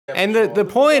And the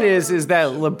point is that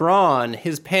LeBron,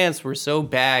 his pants were so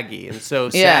baggy and so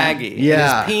saggy.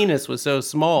 Yeah. And his penis was so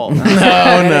small.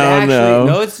 No.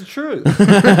 No, it's the truth.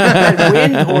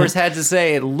 And Windhorse had to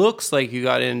say it looks like you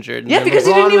got injured. And Yeah, then because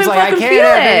he LeBron didn't was even like, I fucking can't feel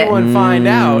have it. anyone find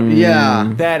out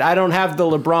Yeah. that I don't have the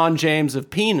LeBron James of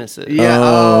penises. Yeah.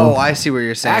 Oh, I see what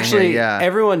you're saying. Actually, here. Yeah.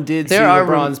 everyone did see There are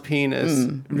LeBron's penis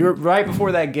right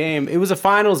before that game. It was a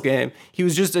finals game. He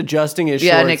was just adjusting his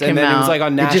Yeah, and shorts, it and came then it was out. like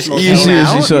on just national came As soon as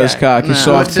out? you saw his cock, his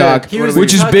soft What's it? cock, He was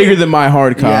which is tucking- bigger than my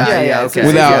hard cock. Yeah, okay.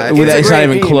 Without, Yeah, it's a not great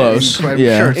even penis. close. I'm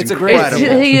Yeah. sure It's a great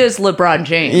incredible. He is LeBron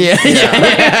James. Yeah.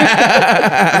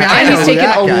 And he's taken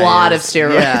a lot of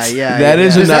steroids. Yeah. That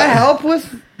is Does that enough- help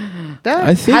with that?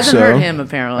 I think Hasn't so. hurt him,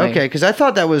 apparently. Okay, because I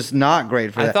thought that was not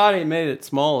great for I that. thought he made it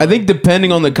smaller. I think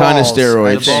depending on the kind of Balls, I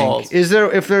steroids. think. Balls. Is there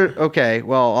okay?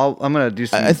 Well, I'm gonna do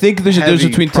some. I think there's a difference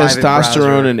heavy between private testosterone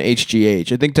browser. and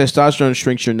HGH. I think testosterone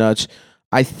shrinks your nuts.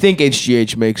 I think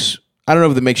HGH makes. I don't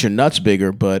know if it makes your nuts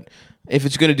bigger, but if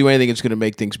it's going to do anything, it's going to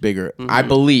make things bigger. I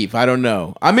believe. I don't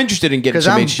know. I'm interested in getting Because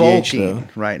some I'm HGH bulking though.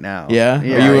 right now. Yeah?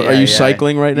 Are you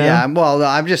cycling right now? Yeah.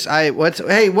 I'm just.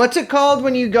 What's it called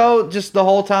when you go just the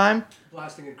whole time?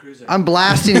 Blasting and cruising. I'm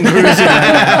blasting and cruising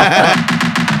right now.